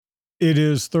It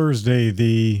is Thursday,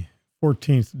 the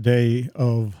 14th day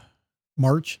of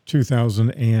March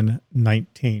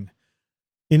 2019.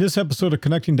 In this episode of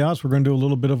Connecting Dots, we're going to do a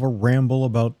little bit of a ramble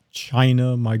about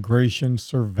China, migration,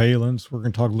 surveillance. We're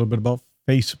going to talk a little bit about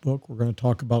Facebook. We're going to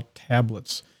talk about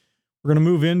tablets. We're going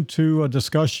to move into a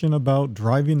discussion about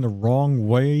driving the wrong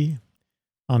way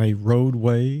on a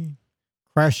roadway,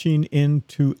 crashing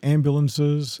into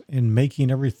ambulances, and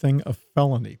making everything a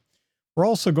felony. We're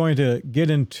also going to get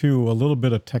into a little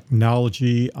bit of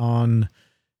technology on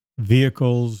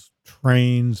vehicles,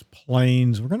 trains,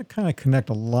 planes. We're going to kind of connect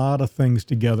a lot of things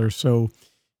together. So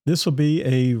this will be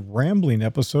a rambling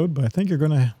episode, but I think you're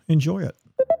going to enjoy it.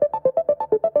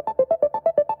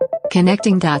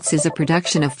 Connecting Dots is a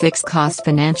production of Fixed Cost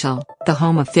Financial, the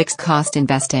home of fixed cost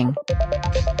investing.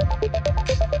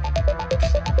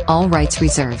 All rights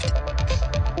reserved.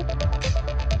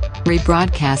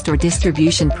 Rebroadcast or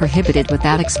distribution prohibited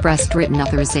without expressed written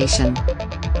authorization.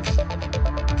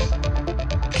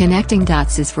 Connecting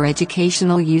Dots is for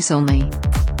educational use only.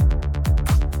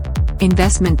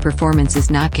 Investment performance is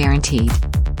not guaranteed.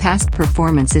 Past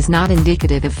performance is not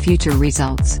indicative of future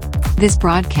results. This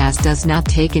broadcast does not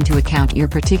take into account your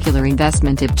particular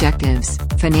investment objectives,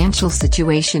 financial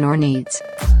situation, or needs.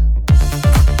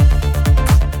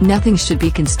 Nothing should be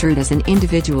construed as an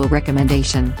individual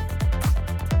recommendation.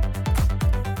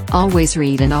 Always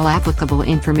read and all applicable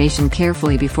information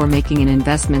carefully before making an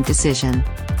investment decision.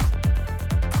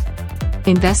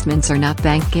 Investments are not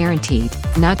bank guaranteed,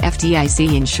 not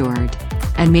FDIC insured,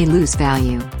 and may lose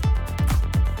value.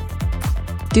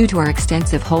 Due to our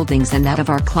extensive holdings and that of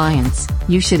our clients,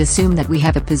 you should assume that we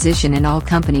have a position in all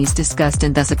companies discussed,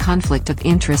 and thus a conflict of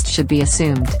interest should be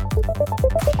assumed.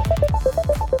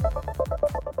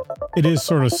 It is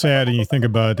sort of sad, and you think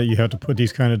about it, that you have to put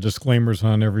these kind of disclaimers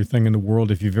on everything in the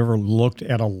world. If you've ever looked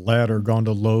at a ladder, gone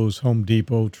to Lowe's, Home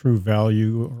Depot, True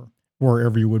Value, or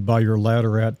wherever you would buy your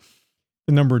ladder at,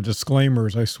 the number of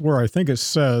disclaimers, I swear, I think it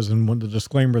says in the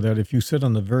disclaimer that if you sit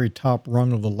on the very top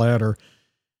rung of the ladder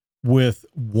with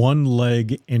one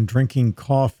leg and drinking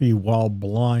coffee while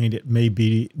blind, it may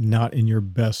be not in your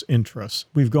best interest.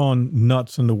 We've gone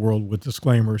nuts in the world with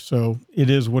disclaimers, so it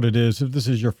is what it is. If this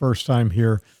is your first time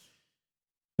here,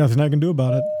 nothing I can do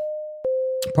about it.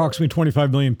 Approximately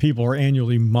 25 million people are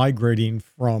annually migrating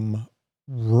from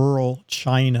rural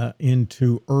China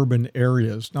into urban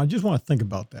areas. Now, I just want to think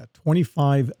about that.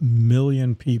 25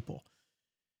 million people.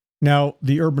 Now,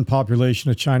 the urban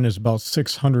population of China is about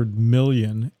 600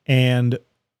 million, and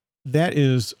that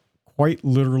is quite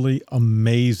literally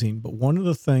amazing. But one of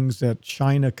the things that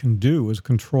China can do is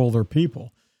control their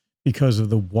people because of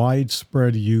the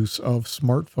widespread use of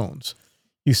smartphones.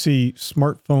 You see,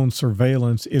 smartphone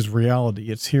surveillance is reality.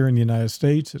 It's here in the United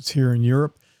States. It's here in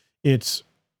Europe. It's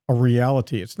a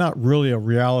reality. It's not really a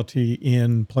reality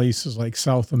in places like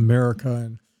South America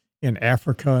and in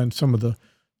Africa and some of the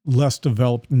less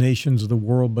developed nations of the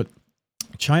world. But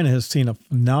China has seen a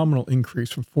phenomenal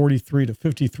increase from 43 to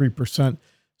 53%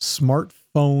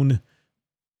 smartphone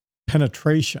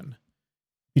penetration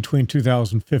between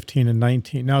 2015 and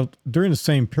 19. Now, during the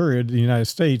same period, the United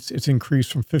States, it's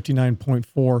increased from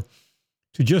 59.4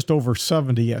 to just over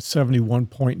 70 at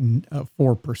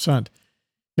 71.4%.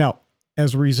 Now,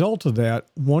 as a result of that,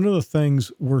 one of the things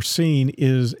we're seeing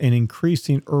is an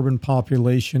increasing urban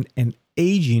population and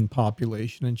aging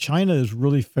population, and China is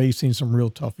really facing some real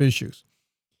tough issues.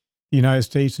 The United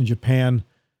States and Japan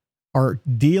are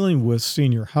dealing with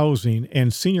senior housing,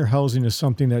 and senior housing is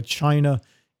something that China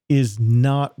is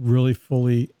not really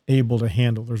fully able to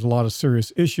handle. There's a lot of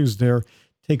serious issues there. It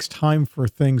takes time for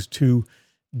things to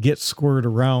get squared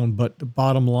around, but the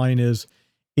bottom line is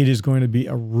it is going to be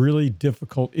a really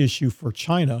difficult issue for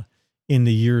China in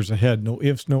the years ahead. No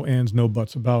ifs, no ands, no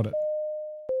buts about it.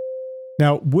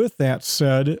 Now, with that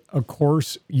said, of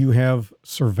course, you have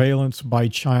surveillance by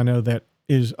China that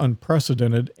is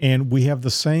unprecedented, and we have the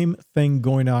same thing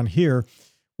going on here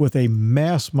with a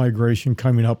mass migration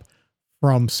coming up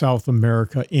from South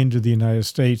America into the United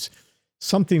States.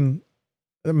 The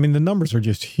numbers are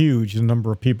just huge. The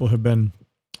number of people have been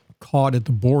caught at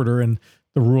the border, and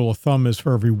the rule of thumb is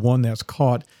for every one that's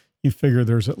caught, you figure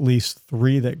there's at least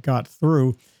 3 that got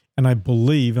through. And I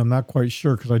believe, I'm not quite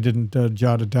sure because I didn't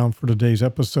jot it down for today's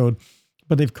episode,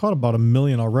 but they've caught about 1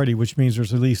 million already, which means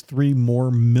there's at least 3 more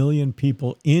million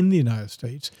people in the United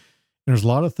States. And there's a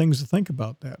lot of things to think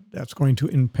about that. That's going to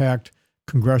impact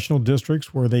congressional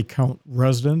districts where they count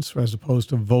residents as opposed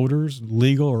to voters.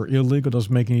 Legal or illegal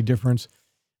doesn't make any difference.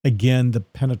 Again, the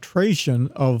penetration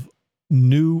of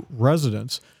new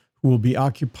residents who will be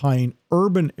occupying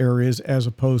urban areas as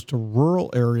opposed to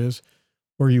rural areas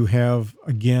where you have,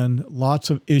 again,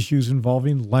 lots of issues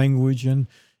involving language and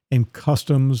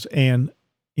customs, and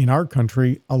in our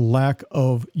country, a lack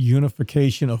of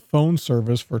unification of phone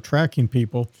service for tracking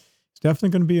people. It's definitely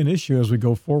going to be an issue as we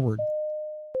go forward.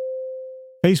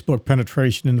 Facebook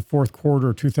penetration in the fourth quarter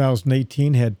of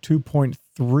 2018 had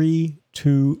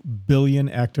 2.32 billion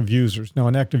active users. Now,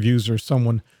 an active user is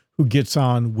someone who gets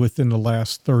on within the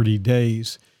last 30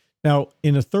 days. Now,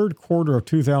 in the third quarter of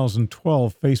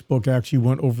 2012, Facebook actually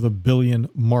went over the billion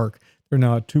mark. They're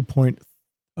now at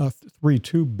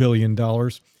 $2.32 billion.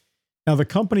 Now, the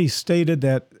company stated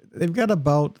that they've got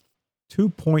about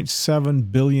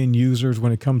 2.7 billion users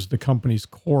when it comes to the company's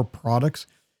core products,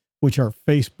 which are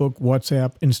Facebook,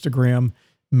 WhatsApp, Instagram,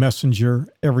 Messenger,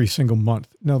 every single month.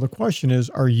 Now, the question is,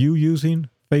 are you using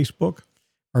Facebook?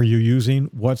 Are you using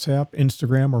WhatsApp,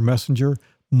 Instagram, or Messenger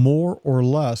more or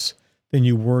less than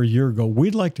you were a year ago?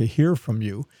 We'd like to hear from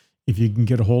you. If you can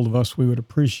get a hold of us, we would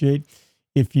appreciate.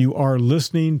 If you are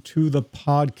listening to the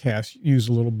podcast, use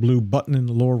a little blue button in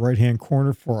the lower right-hand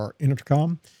corner for our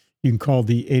intercom. You can call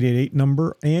the 888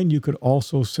 number, and you could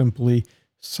also simply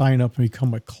sign up and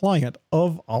become a client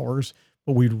of ours.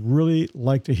 But we'd really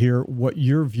like to hear what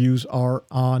your views are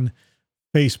on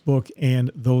Facebook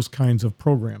and those kinds of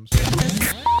programs.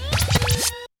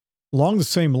 Along the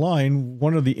same line,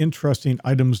 one of the interesting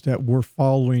items that we're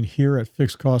following here at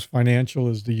Fixed Cost Financial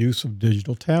is the use of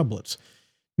digital tablets.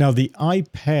 Now, the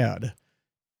iPad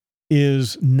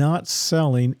is not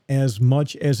selling as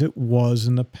much as it was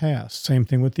in the past. Same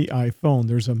thing with the iPhone.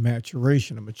 There's a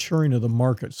maturation, a maturing of the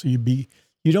market. So you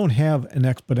don't have an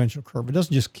exponential curve. It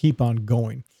doesn't just keep on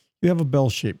going. You have a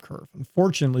bell-shaped curve.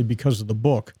 Unfortunately, because of the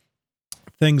book,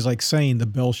 things like saying the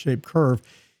bell-shaped curve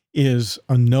is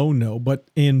a no-no.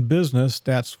 But in business,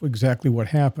 that's exactly what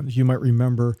happens. You might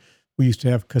remember we used to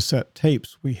have cassette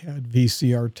tapes. We had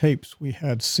VCR tapes. We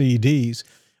had CDs.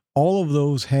 All of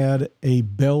those had a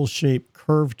bell-shaped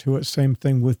curve to it. Same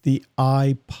thing with the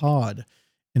iPod.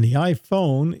 And the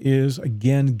iPhone is,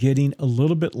 again, getting a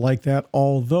little bit like that,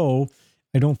 although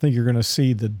I don't think you're going to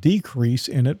see the decrease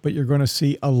in it, but you're going to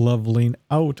see a leveling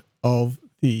out of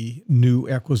the new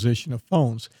acquisition of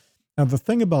phones. Now, the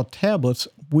thing about tablets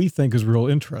we think is real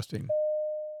interesting.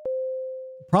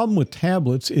 The problem with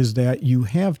tablets is that you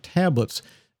have tablets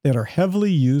that are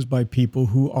heavily used by people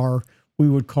who are, we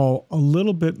would call, a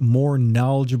little bit more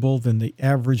knowledgeable than the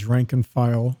average rank and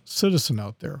file citizen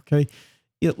out there, okay?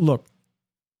 Look,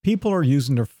 people are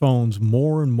using their phones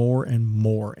more and more and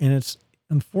more, and it's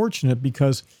unfortunate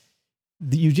because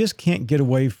you just can't get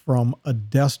away from a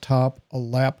desktop, a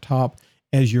laptop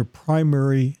as your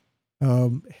primary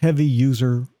heavy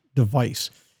user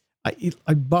device.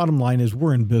 Bottom line is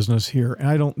we're in business here, and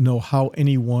I don't know how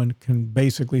anyone can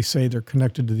basically say they're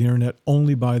connected to the internet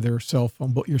only by their cell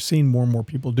phone, but you're seeing more and more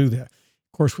people do that.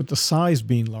 Of course, with the size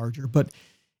being larger, but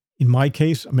in my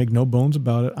case, I make no bones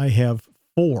about it. I have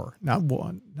four, not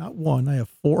one. I have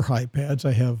four iPads.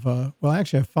 I have,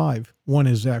 actually I have five. One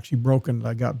is actually broken that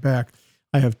I got back.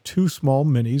 I have two small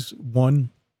minis.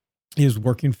 One is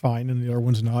working fine and the other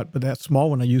one's not, but that small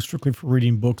one I use strictly for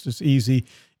reading books. It's easy.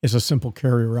 It's a simple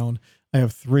carry around. I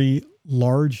have three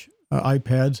large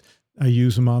iPads. I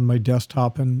use them on my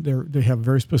desktop, and they have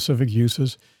very specific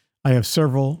uses. I have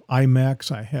several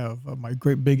iMacs. I have my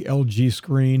great big LG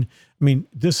screen. I mean,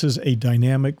 this is a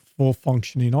dynamic, full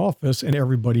functioning office, and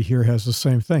everybody here has the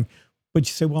same thing. But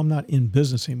you say, well, I'm not in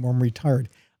business anymore. I'm retired.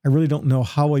 I really don't know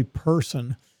how a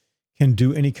person can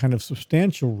do any kind of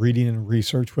substantial reading and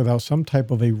research without some type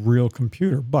of a real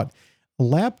computer. But a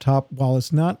laptop, while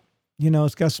it's not,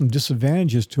 it's got some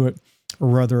disadvantages to it, or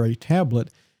rather a tablet,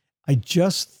 I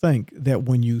just think that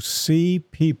when you see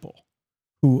people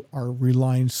who are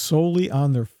relying solely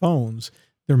on their phones,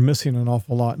 they're missing an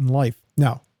awful lot in life.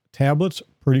 Now, tablets,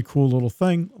 pretty cool little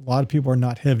thing. A lot of people are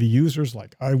not heavy users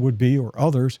like I would be or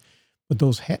others, but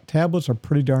those tablets are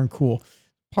pretty darn cool.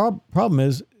 Problem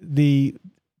is the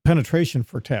penetration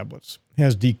for tablets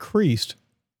has decreased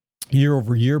year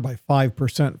over year by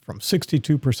 5%, from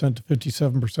 62% to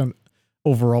 57%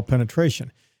 overall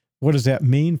penetration. What does that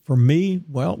mean for me?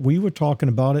 Well, we were talking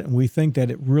about it, and we think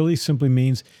that it really simply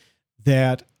means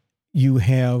that you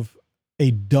have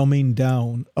a dumbing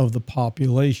down of the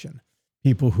population,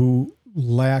 people who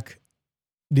lack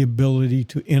the ability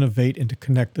to innovate and to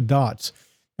connect the dots.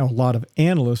 Now, a lot of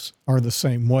analysts are the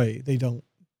same way.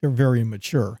 They're very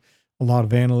immature. A lot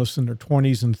of analysts in their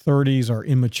 20s and 30s are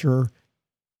immature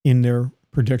in their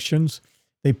predictions.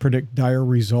 They predict dire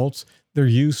results. They're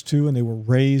used to, and they were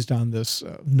raised on this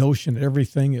notion that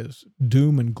everything is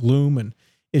doom and gloom, and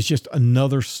it's just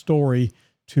another story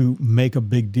to make a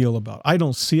big deal about. I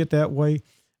don't see it that way.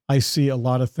 I see a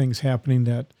lot of things happening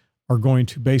that are going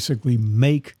to basically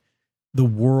make the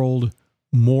world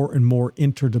more and more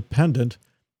interdependent.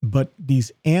 But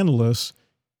these analysts,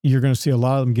 you're going to see a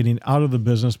lot of them getting out of the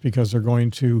business because they're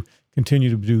going to continue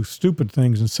to do stupid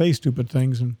things and say stupid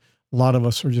things. And a lot of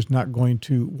us are just not going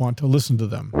to want to listen to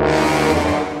them.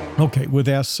 Okay, with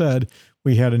that said,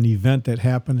 we had an event that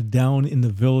happened down in the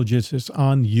Villages. It's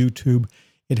on YouTube.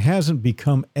 It hasn't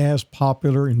become as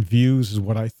popular in views as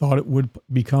what I thought it would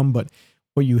become, but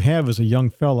what you have is a young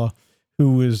fella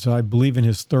who is, I believe, in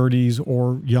his 30s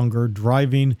or younger,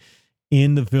 driving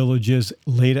in the Villages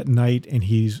late at night, and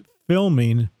he's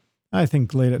filming, I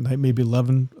think late at night, maybe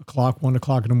 11 o'clock, 1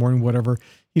 o'clock in the morning, whatever.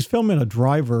 He's filming a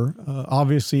driver,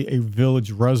 obviously a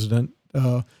Village resident,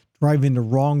 driving the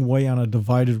wrong way on a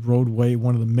divided roadway,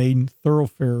 one of the main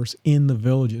thoroughfares in the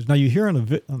Villages. Now, you hear on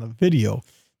the video,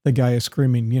 the guy is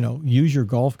screaming, use your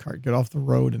golf cart, get off the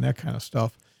road, and that kind of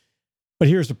stuff. But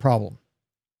here's the problem.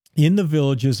 In the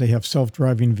Villages, they have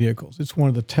self-driving vehicles. It's one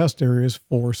of the test areas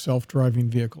for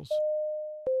self-driving vehicles.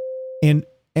 And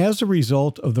as a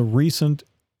result of the recent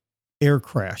air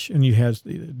crash, and you had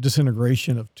the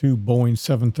disintegration of 2 Boeing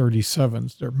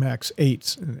 737s, they're MAX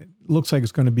 8s, and it looks like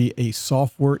it's going to be a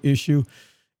software issue,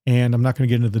 and I'm not going to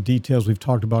get into the details we've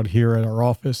talked about here at our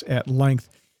office at length,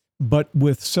 but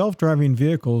with self-driving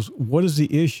vehicles, what is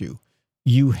the issue?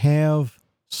 You have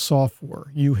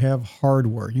software, you have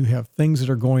hardware, you have things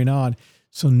that are going on.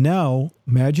 So now,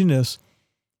 imagine this,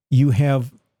 you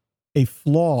have a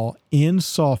flaw in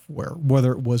software,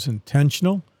 whether it was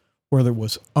intentional, whether it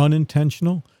was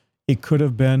unintentional. It could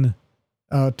have been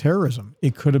terrorism.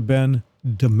 It could have been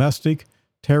domestic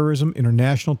terrorism,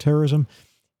 international terrorism.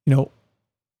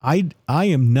 I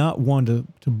am not one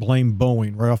to blame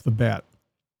Boeing right off the bat.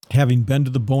 Having been to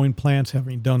the Boeing plants,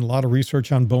 having done a lot of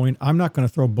research on Boeing, I'm not going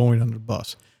to throw Boeing under the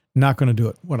bus. Not going to do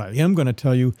it. What I am going to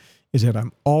tell you is that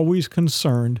I'm always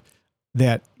concerned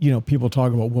that, people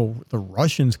talk about, well, the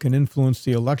Russians can influence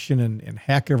the election and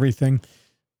hack everything.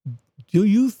 Do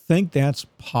you think that's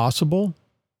possible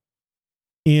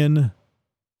in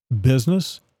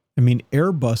business? I mean,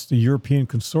 Airbus, the European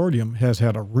consortium, has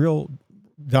had a real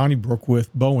Donnybrook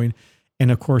with Boeing. And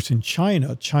of course, in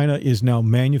China is now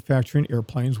manufacturing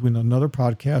airplanes. In another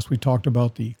podcast, we talked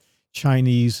about the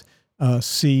Chinese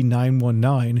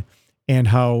C919 and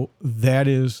how that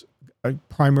is a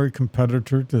primary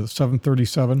competitor to the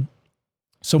 737.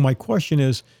 So my question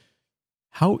is,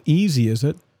 how easy is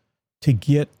it to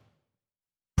get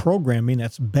programming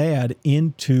that's bad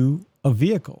into a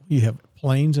vehicle? You have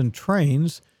planes and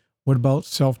trains. What about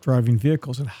self-driving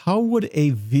vehicles? And how would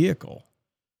a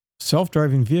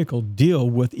self-driving vehicle deal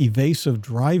with evasive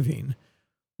driving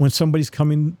when somebody's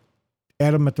coming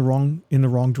at them in the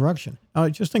wrong direction?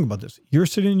 Just think about this. You're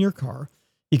sitting in your car.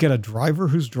 You got a driver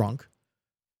who's drunk,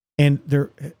 and they're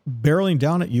barreling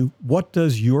down at you. What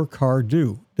does your car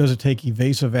do? Does it take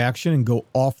evasive action and go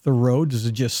off the road? Does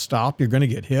it just stop? You're going to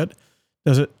get hit.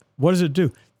 What does it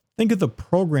do? Think of the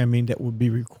programming that would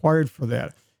be required for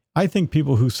that. I think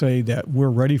people who say that we're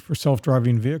ready for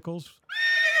self-driving vehicles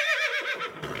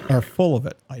are full of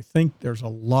it. I think there's a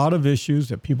lot of issues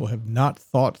that people have not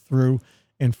thought through.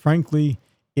 And frankly,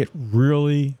 it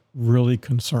really, really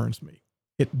concerns me.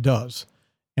 It does.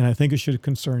 And I think it should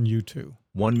concern you too.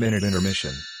 1 minute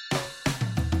intermission.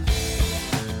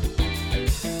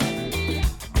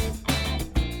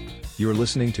 You're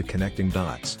listening to Connecting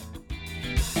Dots.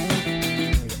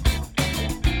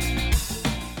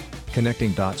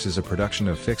 Connecting Dots is a production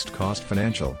of Fixed Cost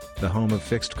Financial, the home of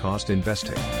fixed cost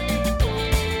investing.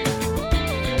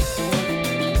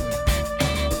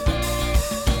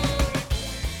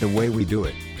 The way we do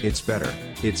it, it's better,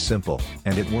 it's simple,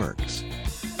 and it works.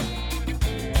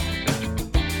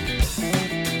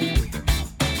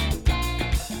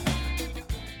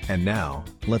 And now,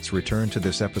 let's return to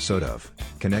this episode of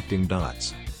Connecting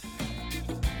Dots.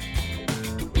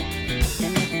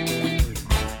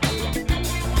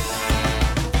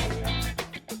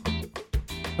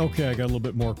 Okay, I got a little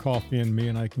bit more coffee in me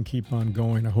and I can keep on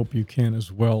going. I hope you can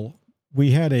as well.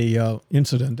 We had a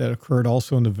incident that occurred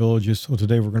also in the Villages. So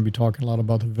today we're going to be talking a lot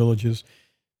about the Villages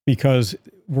because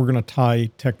we're going to tie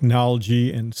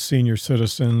technology and senior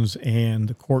citizens and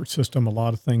the court system, a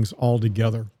lot of things all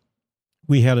together.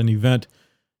 We had an event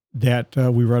that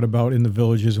we read about in the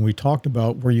Villages and we talked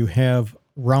about where you have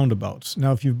roundabouts.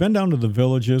 Now, if you've been down to the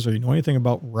Villages or you know anything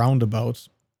about roundabouts,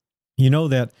 you know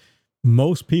that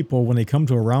most people, when they come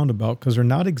to a roundabout, because they're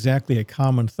not exactly a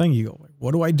common thing, you go,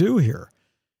 what do I do here?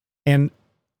 And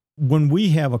when we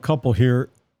have a couple here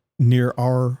near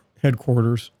our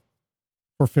headquarters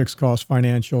for Fixed Cost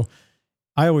Financial,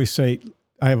 I always say,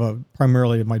 I have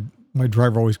primarily my my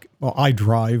driver always, well, I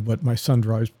drive, but my son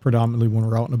drives predominantly when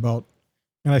we're out and about.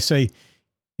 And I say,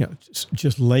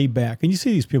 just lay back. And you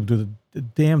see these people do the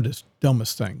damnedest,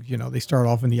 dumbest things. They start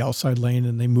off in the outside lane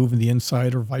and they move in the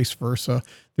inside, or vice versa.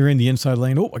 They're in the inside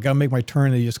lane. Oh, I got to make my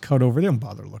turn. They just cut over. They don't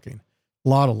bother looking. A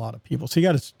lot of people. So you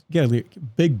got to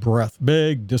big breath,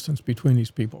 big distance between these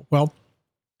people. Well,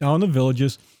 down in the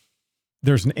villages,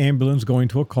 there's an ambulance going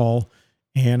to a call,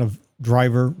 and a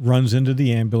driver runs into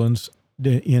the ambulance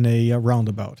in a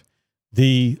roundabout.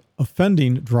 The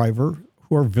offending driver,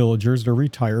 who are villagers, they're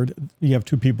retired. You have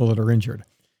two people that are injured.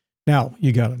 Now,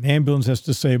 you got an ambulance that's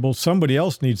disabled. Somebody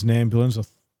else needs an ambulance. A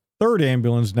third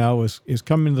ambulance now is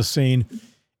coming to the scene.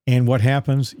 And what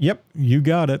happens? Yep, you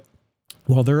got it.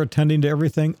 While they're attending to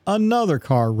everything, another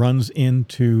car runs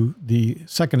into the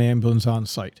second ambulance on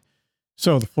site.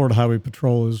 So the Florida Highway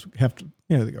Patrol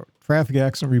they go traffic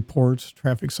accident reports,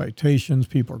 traffic citations.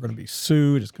 People are going to be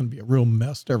sued. It's going to be a real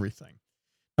mess, everything.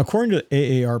 According to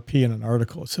AARP in an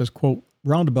article, it says, quote,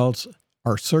 roundabouts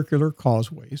are circular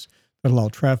causeways that allow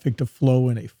traffic to flow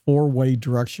in a four-way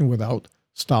direction without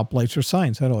stoplights or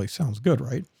signs. That always sounds good,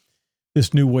 right?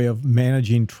 This new way of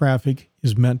managing traffic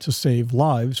is meant to save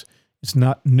lives. It's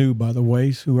not new, by the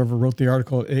way. Whoever wrote the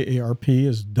article at AARP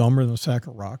is dumber than a sack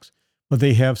of rocks. But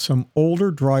they have some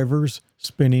older drivers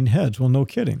spinning heads. Well, no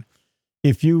kidding.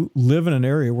 If you live in an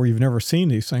area where you've never seen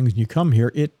these things and you come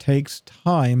here, it takes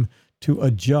time to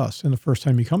adjust. And the first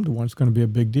time you come to one, it's going to be a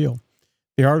big deal.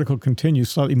 The article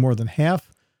continues, slightly more than half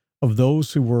of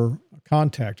those who were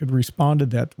contacted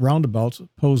responded that roundabouts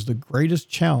pose the greatest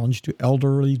challenge to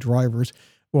elderly drivers,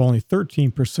 while only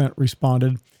 13%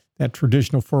 responded that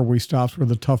traditional four-way stops were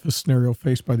the toughest scenario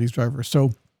faced by these drivers.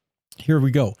 So here we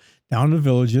go. Down in the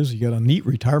villages, you got a neat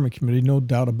retirement community, no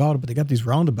doubt about it, but they got these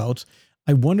roundabouts.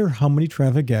 I wonder how many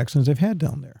traffic accidents they've had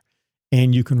down there.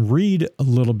 And you can read a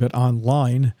little bit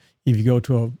online. If you go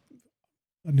to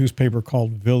a newspaper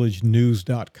called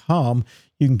villagenews.com,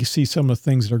 you can see some of the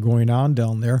things that are going on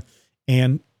down there.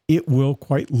 And it will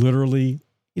quite literally,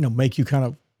 make you kind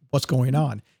of, what's going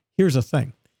on? Here's the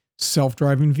thing.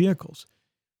 Self-driving vehicles.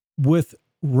 With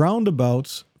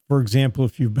roundabouts, for example,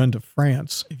 if you've been to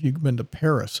France, if you've been to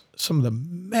Paris, some of the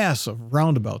massive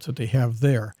roundabouts that they have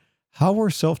there, how are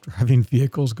self-driving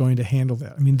vehicles going to handle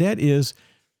that? I mean, that is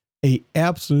a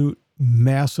absolute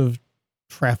massive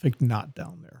traffic knot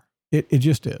down there. It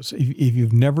just is. If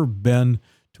you've never been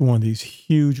to one of these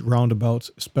huge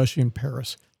roundabouts, especially in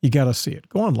Paris, you got to see it.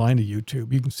 Go online to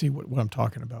YouTube. You can see what I'm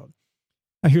talking about.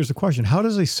 Now, here's the question. How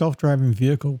does a self-driving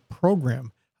vehicle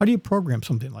program? How do you program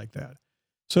something like that?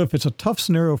 So if it's a tough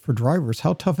scenario for drivers,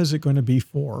 how tough is it going to be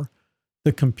for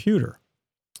the computer?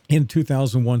 In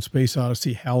 2001 Space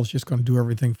Odyssey, HAL's just going to do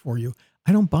everything for you.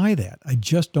 I don't buy that. I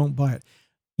just don't buy it.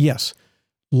 Yes,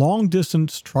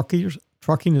 long-distance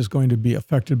trucking is going to be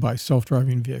affected by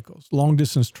self-driving vehicles.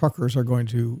 Long-distance truckers are going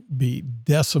to be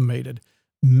decimated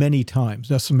many times.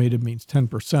 Decimated means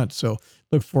 10%. So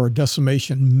look for a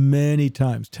decimation many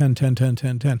times, 10, 10, 10,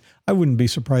 10, 10. I wouldn't be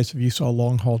surprised if you saw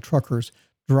long-haul truckers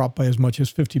drop by as much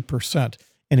as 50%.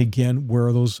 And again, where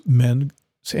are those men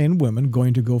and women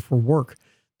going to go for work?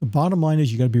 The bottom line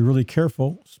is you got to be really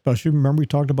careful, especially remember we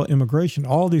talked about immigration.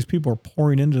 All these people are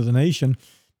pouring into the nation,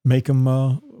 make them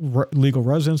legal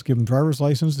residents, give them driver's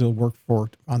license. They'll work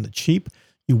on the cheap.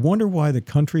 You wonder why the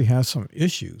country has some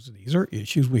issues. These are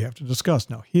issues we have to discuss.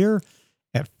 Now, here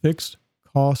at Fixed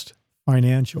Cost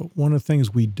Financial, one of the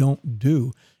things we don't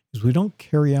do is we don't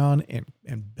carry on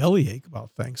and bellyache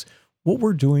about things. What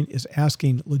we're doing is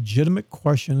asking legitimate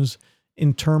questions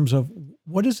in terms of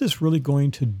what is this really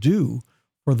going to do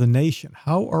for the nation?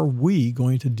 How are we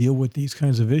going to deal with these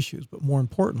kinds of issues? But more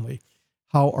importantly,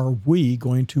 how are we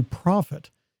going to profit,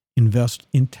 invest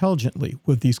intelligently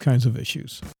with these kinds of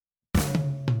issues?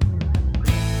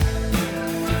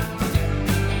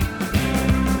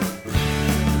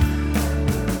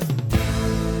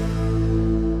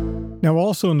 Now,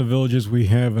 also in the villages, we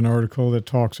have an article that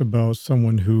talks about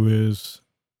someone who is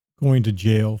going to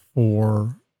jail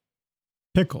for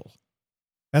pickle.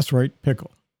 That's right, pickle.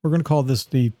 We're going to call this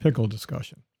the pickle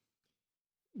discussion.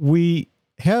 We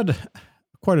had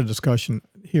quite a discussion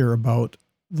here about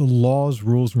the laws,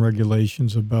 rules, and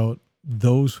regulations about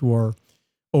those who are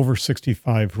over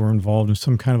 65 who are involved in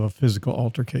some kind of a physical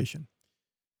altercation.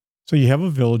 So you have a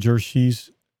villager.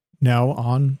 She's now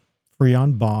free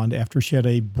on bond after she had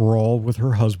a brawl with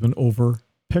her husband over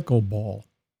pickleball.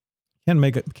 Can't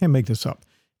make this up.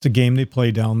 It's a game they play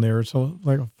down there. It's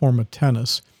like a form of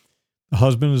tennis. The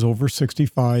husband is over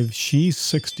 65. She's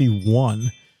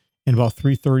 61. And about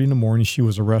 3:30 in the morning, she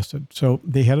was arrested. So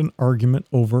they had an argument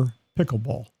over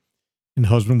pickleball. and the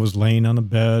husband was laying on a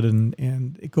bed,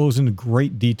 and it goes into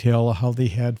great detail of how they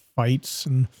had fights,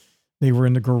 and they were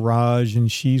in the garage,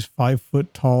 and she's 5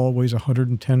 foot tall, weighs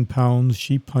 110 pounds.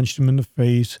 She punched him in the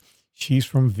face. She's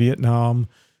from Vietnam.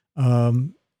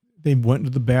 They went to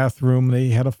the bathroom. They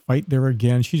had a fight there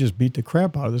again. She just beat the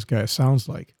crap out of this guy, it sounds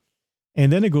like.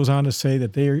 And then it goes on to say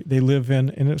that they live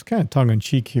in, and it's kind of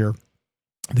tongue-in-cheek here,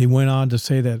 they went on to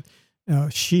say that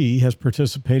she has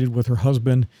participated with her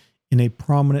husband in a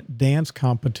prominent dance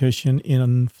competition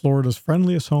in Florida's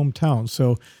friendliest hometown.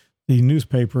 So the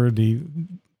newspaper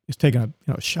is taking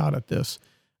a shot at this.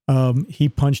 He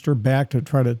punched her back to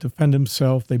try to defend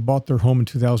himself. They bought their home in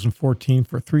 2014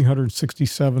 for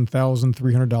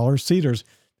 $367,300. See, there's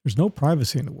no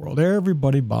privacy in the world.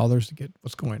 Everybody bothers to get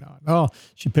what's going on. Oh,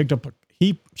 she picked up a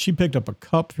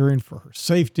cup fearing for her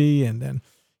safety, and then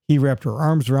he wrapped her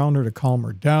arms around her to calm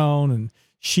her down. And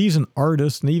she's an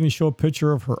artist, and they even show a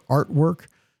picture of her artwork.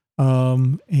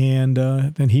 Then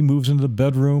he moves into the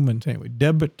bedroom, and anyway,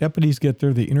 deputies get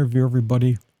there. They interview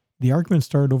everybody. The argument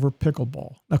started over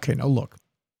pickleball. Okay, now look,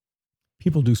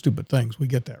 people do stupid things. We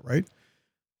get that, right?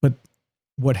 But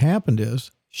what happened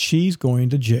is she's going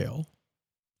to jail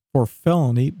for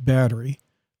felony battery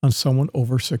on someone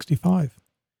over 65.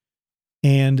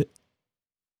 And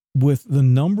with the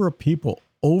number of people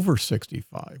over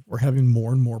 65, we're having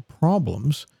more and more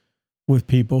problems with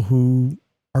people who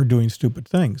are doing stupid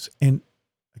things. And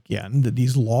again,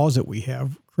 these laws that we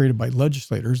have created by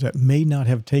legislators that may not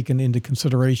have taken into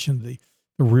consideration the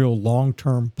real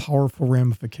long-term powerful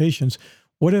ramifications.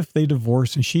 What if they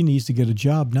divorce and she needs to get a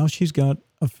job? Now she's got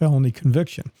a felony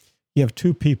conviction. You have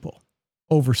two people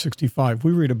over 65.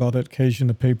 We read about that occasion in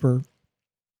the paper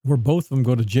where both of them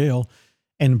go to jail,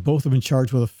 and both have been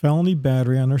charged with a felony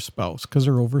battery on their spouse because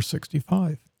they're over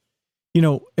 65.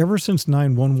 Ever since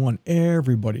 911,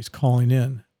 everybody's calling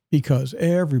in because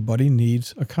everybody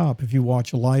needs a cop. If you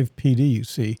watch a live PD, you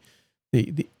see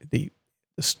the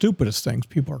stupidest things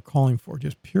people are calling for,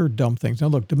 just pure dumb things. Now,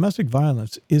 look, domestic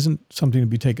violence isn't something to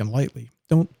be taken lightly.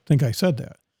 Don't think I said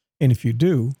that. And if you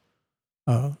do,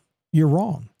 you're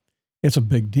wrong. It's a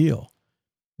big deal.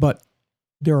 But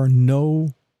there's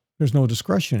no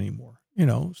discretion anymore.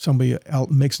 Somebody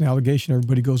makes an allegation,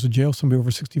 everybody goes to jail. Somebody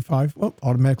over 65,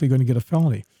 automatically going to get a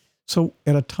felony. So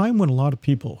at a time when a lot of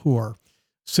people who are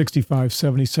 65,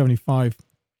 70, 75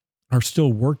 are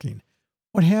still working,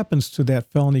 what happens to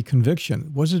that felony conviction?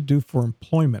 What does it do for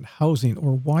employment, housing,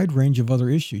 or a wide range of other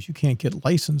issues? You can't get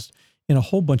licensed in a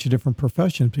whole bunch of different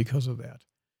professions because of that.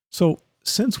 So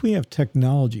since we have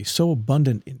technology so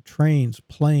abundant in trains,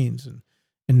 planes, and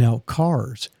now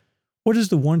cars, what is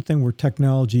the one thing where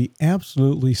technology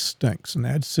absolutely stinks? And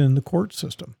that's in the court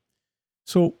system.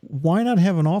 So why not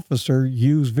have an officer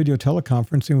use video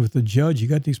teleconferencing with the judge? You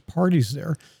got these parties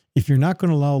there. If you're not going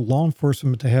to allow law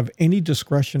enforcement to have any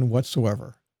discretion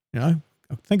whatsoever,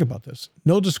 think about this.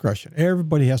 No discretion.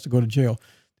 Everybody has to go to jail.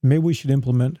 Maybe we should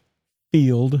implement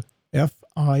field,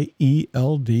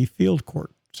 F-I-E-L-D, field court.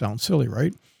 Sounds silly,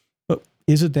 right? But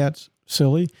is it that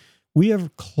silly? We are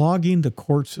clogging the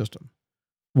court system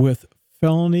with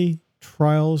felony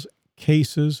trials,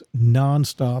 cases,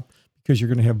 nonstop, because you're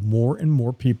going to have more and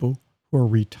more people who are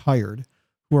retired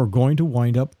who are going to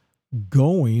wind up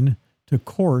going to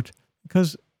court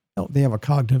because they have a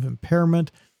cognitive impairment.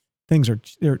 They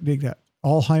got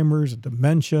Alzheimer's,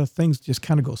 dementia, things just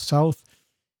kind of go south.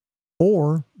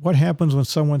 Or what happens when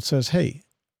someone says, hey,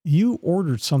 you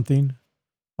ordered something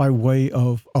by way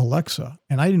of Alexa,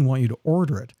 and I didn't want you to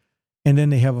order it. And then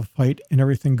they have a fight and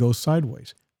everything goes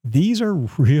sideways. These are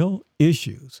real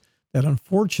issues that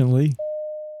unfortunately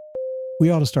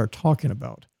we ought to start talking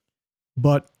about.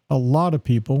 But a lot of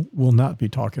people will not be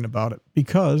talking about it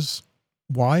because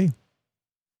why?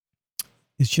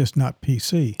 It's just not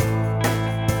PC.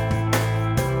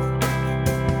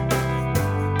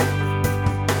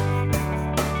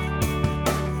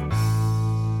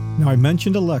 Now, I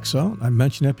mentioned Alexa. I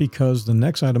mentioned that because the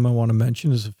next item I want to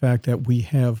mention is the fact that we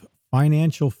have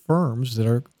financial firms that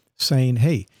are saying,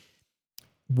 hey,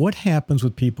 what happens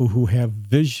with people who have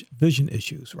vision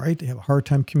issues, right? They have a hard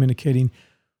time communicating.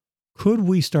 Could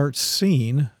we start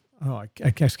seeing, I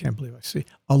guess I can't believe I see,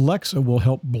 Alexa will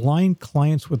help blind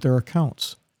clients with their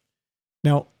accounts.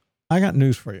 Now, I got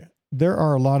news for you. There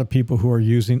are a lot of people who are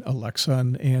using Alexa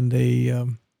and they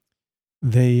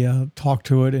talk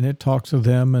to it and it talks to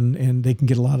them and they can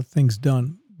get a lot of things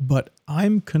done. But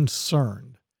I'm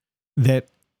concerned that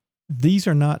these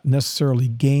are not necessarily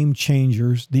game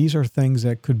changers. These are things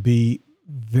that could be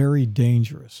very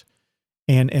dangerous.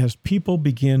 And as people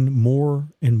begin more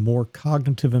and more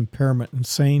cognitive impairment and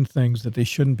saying things that they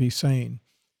shouldn't be saying,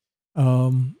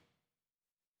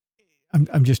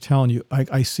 I'm just telling you,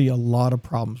 I see a lot of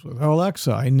problems with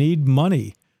Alexa. I need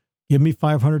money. Give me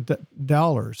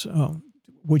 $500. Oh,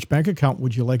 which bank account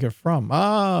would you like it from?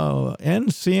 Oh,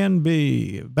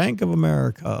 NCNB, Bank of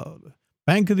America,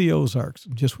 Bank of the Ozarks.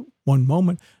 Just one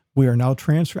moment. We are now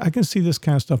transferring. I can see this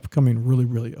kind of stuff becoming really,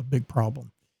 really a big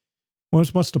problem.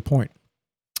 What's the point?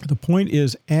 The point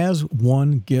is, as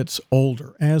one gets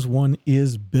older, as one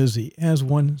is busy, as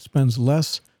one spends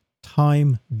less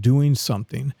time doing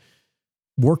something,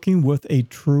 working with a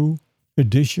true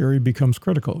fiduciary becomes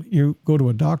critical. You go to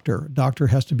a doctor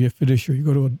has to be a fiduciary. You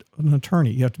go to an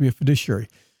attorney, you have to be a fiduciary.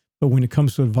 But when it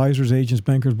comes to advisors, agents,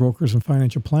 bankers, brokers, and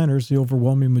financial planners, the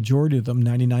overwhelming majority of them,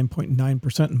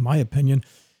 99.9% in my opinion,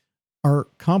 are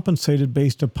compensated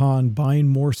based upon buying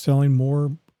more, selling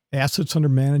more, assets under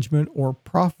management, or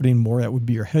profiting more. That would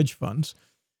be your hedge funds.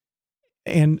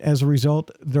 And as a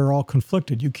result, they're all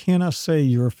conflicted. You cannot say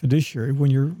you're a fiduciary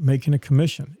when you're making a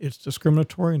commission. It's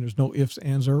discriminatory, and there's no ifs,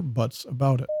 ands, or buts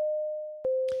about it.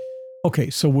 Okay,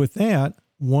 so with that,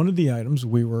 one of the items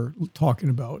we were talking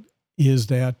about is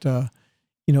that,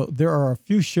 there are a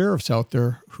few sheriffs out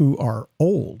there who are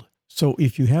old. So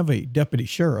if you have a deputy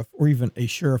sheriff or even a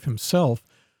sheriff himself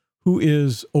who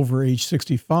is over age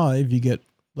 65, you get,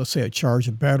 let's say, a charge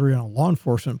of battery on a law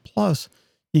enforcement, plus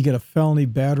you get a felony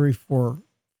battery for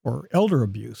elder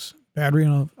abuse, battery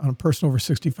on a person over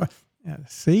 65. Yeah,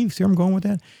 see where I'm going with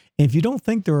that? And if you don't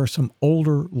think there are some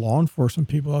older law enforcement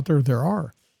people out there, there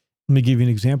are. Let me give you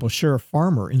an example. Sheriff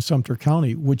Farmer in Sumter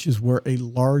County, which is where a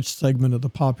large segment of the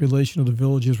population of the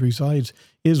villages resides,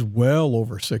 is well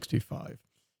over 65.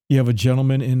 You have a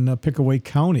gentleman in Pickaway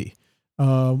County.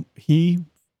 He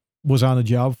was on the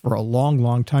job for a long,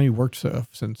 long time. He worked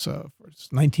since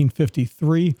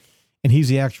 1953, and he's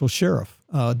the actual sheriff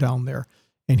down there.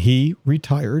 And he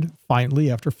retired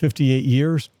finally after 58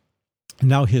 years.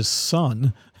 Now his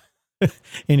son,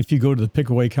 and if you go to the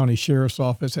Pickaway County Sheriff's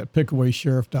Office at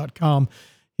pickawaysheriff.com,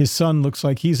 his son looks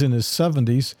like he's in his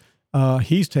 70s.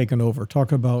 He's taken over.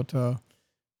 Talk about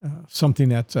something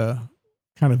that's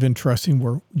kind of interesting,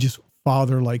 where just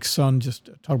father like son, just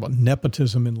talk about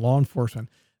nepotism in law enforcement.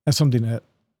 That's something that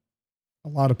a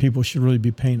lot of people should really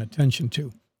be paying attention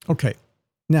to. Okay.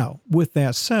 Now, with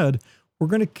that said, we're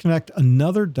going to connect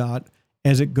another dot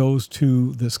as it goes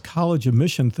to this college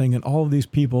admission thing and all of these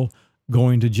people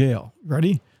going to jail.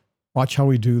 Ready? Watch how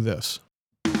we do this.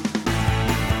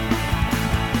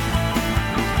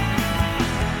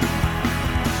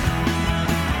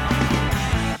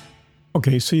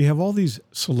 Okay, so you have all these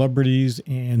celebrities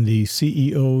and the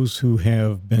CEOs who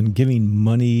have been giving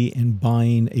money and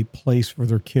buying a place for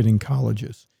their kid in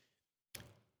colleges.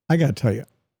 I got to tell you,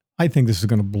 I think this is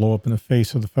going to blow up in the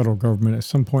face of the federal government. At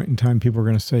some point in time, people are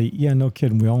going to say, yeah, no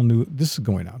kidding. We all knew this is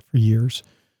going on for years.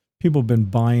 People have been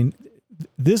buying.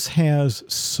 This has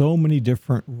so many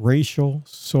different racial,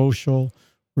 social,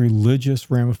 religious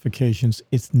ramifications.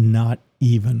 It's not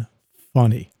even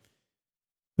funny.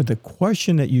 But the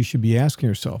question that you should be asking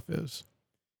yourself is,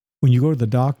 when you go to the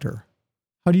doctor,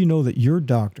 how do you know that your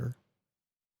doctor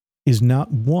is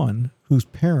not one whose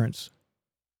parents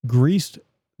greased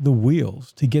the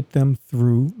wheels to get them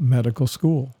through medical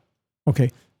school?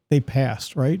 Okay, they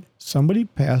passed, right? Somebody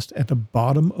passed at the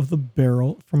bottom of the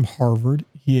barrel from Harvard,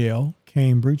 Yale,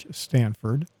 Cambridge,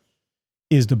 Stanford.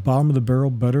 Is the bottom of the barrel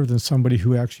better than somebody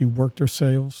who actually worked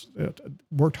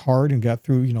worked hard and got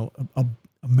through, a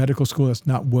medical school that's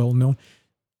not well known?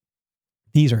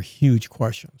 These are huge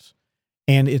questions.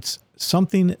 And it's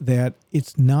something that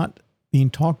it's not being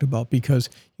talked about because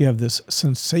you have this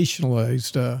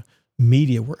sensationalized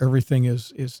media where everything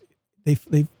is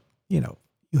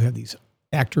you have these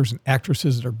actors and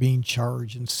actresses that are being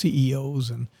charged, and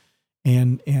CEOs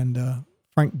and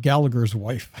Frank Gallagher's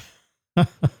wife.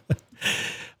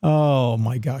 Oh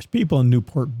my gosh. People in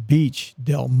Newport Beach,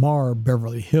 Del Mar,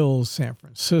 Beverly Hills, San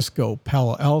Francisco,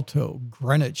 Palo Alto,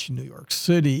 Greenwich, New York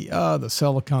City, the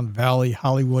Silicon Valley,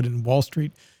 Hollywood, and Wall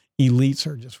Street elites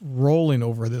are just rolling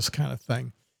over this kind of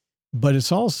thing. But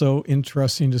it's also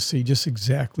interesting to see just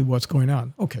exactly what's going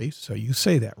on. Okay, so you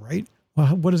say that, right?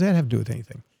 Well, what does that have to do with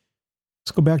anything?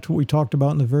 Let's go back to what we talked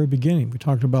about in the very beginning. We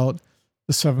talked about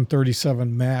the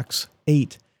 737 MAX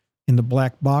 8 in the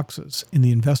black boxes and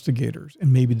the investigators,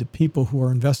 and maybe the people who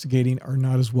are investigating are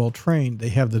not as well trained. They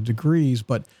have the degrees,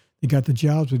 but they got the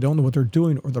jobs. They don't know what they're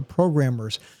doing, or the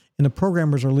programmers. And the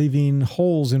programmers are leaving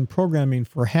holes in programming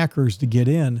for hackers to get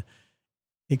in,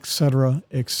 et cetera,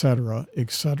 et cetera, et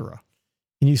cetera.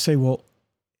 And you say, well,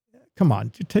 come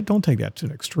on, don't take that to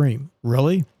an extreme.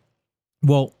 Really?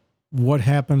 Well, what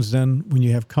happens then when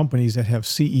you have companies that have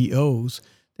CEOs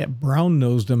that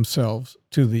brown-nose themselves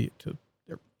to their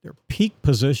their peak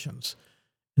positions.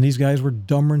 And these guys were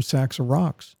dumber than sacks of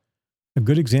rocks. A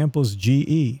good example is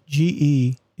GE.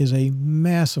 GE is a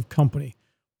massive company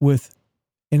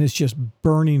and it's just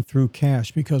burning through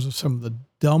cash because of some of the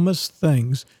dumbest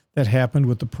things that happened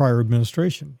with the prior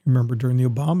administration. Remember, during the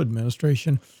Obama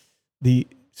administration, the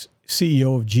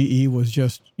CEO of GE was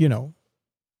just,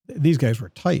 these guys were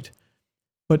tight.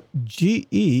 But GE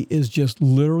is just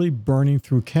literally burning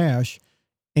through cash,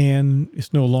 and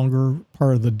it's no longer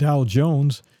part of the Dow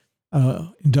Jones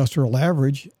industrial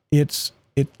average. It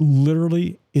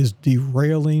literally is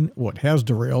derailing what has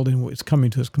derailed, and it's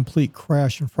coming to this complete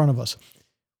crash in front of us.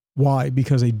 Why?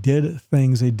 Because they did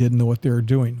things they didn't know what they were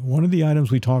doing. One of the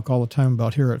items we talk all the time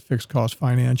about here at Fixed Cost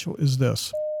Financial is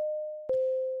this.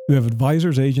 You have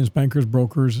advisors, agents, bankers,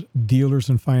 brokers, dealers,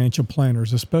 and financial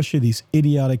planners, especially these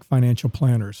idiotic financial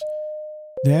planners.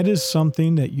 That is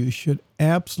something that you should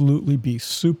absolutely be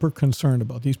super concerned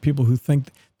about. These people who think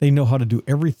they know how to do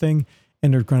everything,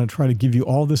 and they're going to try to give you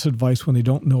all this advice when they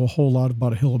don't know a whole lot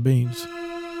about a hill of beans.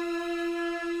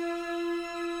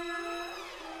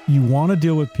 You want to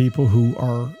deal with people who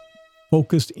are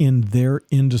focused in their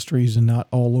industries and not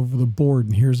all over the board.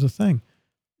 And here's the thing.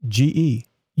 GE.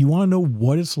 You want to know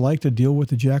what it's like to deal with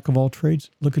the jack of all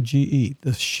trades? Look at GE.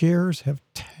 The shares have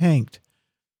tanked.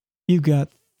 You've got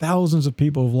thousands of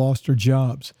people who've lost their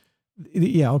jobs.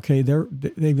 Yeah, okay,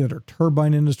 they've got a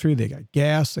turbine industry, they got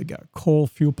gas, they got coal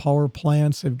fuel power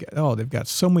plants, they've got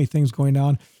so many things going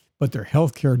on, but their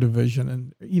healthcare division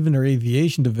and even their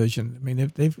aviation division, I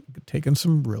mean, they've taken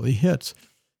some really hits.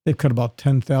 They've cut about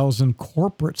 10,000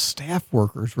 corporate staff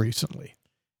workers recently.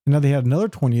 And now they had another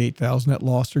 28,000 that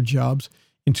lost their jobs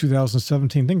in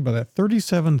 2017. Think about that.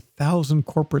 37,000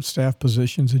 corporate staff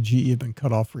positions at GE have been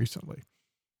cut off recently.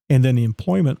 And then the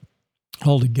employment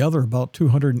altogether, about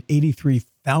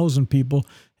 283,000 people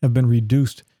have been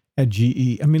reduced at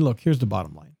GE. I mean, look, here's the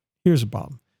bottom line. Here's the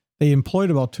problem. They employed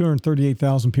about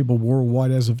 238,000 people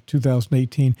worldwide as of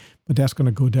 2018, but that's going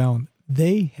to go down.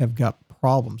 They have got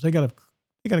problems. They got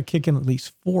to kick in at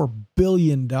least $4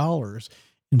 billion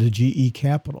into GE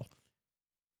capital.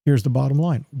 Here's the bottom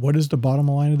line. What is the bottom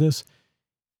line of this?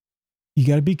 You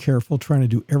got to be careful trying to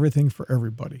do everything for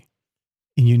everybody.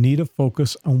 And you need to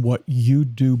focus on what you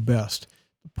do best.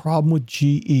 The problem with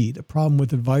GE, the problem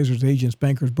with advisors, agents,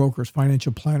 bankers, brokers,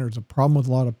 financial planners, the problem with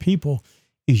a lot of people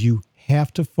is you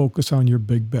have to focus on your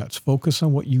big bets. Focus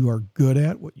on what you are good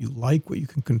at, what you like, what you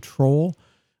can control,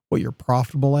 what you're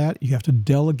profitable at. You have to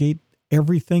delegate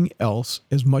everything else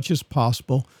as much as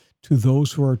possible to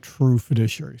those who are true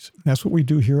fiduciaries. That's what we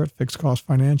do here at Fixed Cost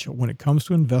Financial. When it comes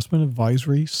to investment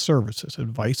advisory services,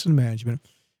 advice and management,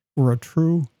 we're a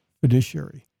true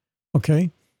fiduciary.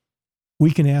 Okay?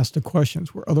 We can ask the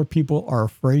questions where other people are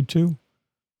afraid to.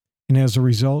 And as a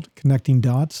result, connecting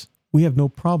dots, we have no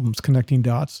problems connecting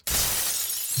dots.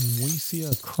 When we see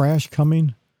a crash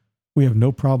coming, we have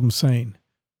no problem saying,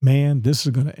 man, this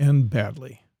is going to end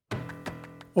badly.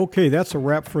 Okay, that's a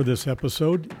wrap for this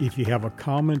episode. If you have a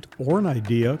comment or an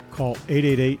idea, call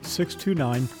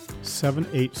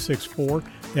 888-629-7864.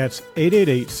 That's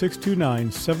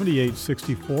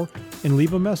 888-629-7864 and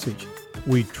leave a message.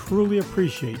 We truly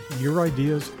appreciate your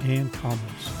ideas and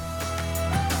comments.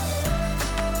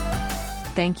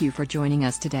 Thank you for joining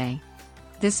us today.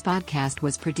 This podcast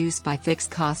was produced by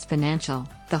Fixed Cost Financial,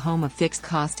 the home of fixed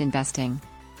cost investing.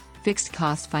 Fixed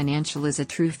Cost Financial is a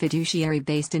true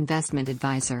fiduciary-based investment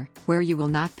advisor, where you will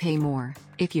not pay more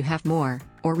if you have more,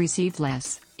 or receive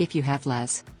less if you have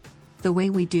less. The way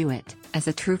we do it, as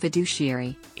a true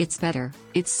fiduciary, it's better,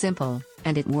 it's simple,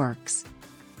 and it works.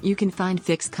 You can find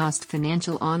Fixed Cost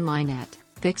Financial online at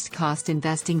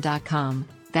fixedcostinvesting.com.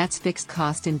 That's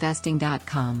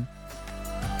fixedcostinvesting.com.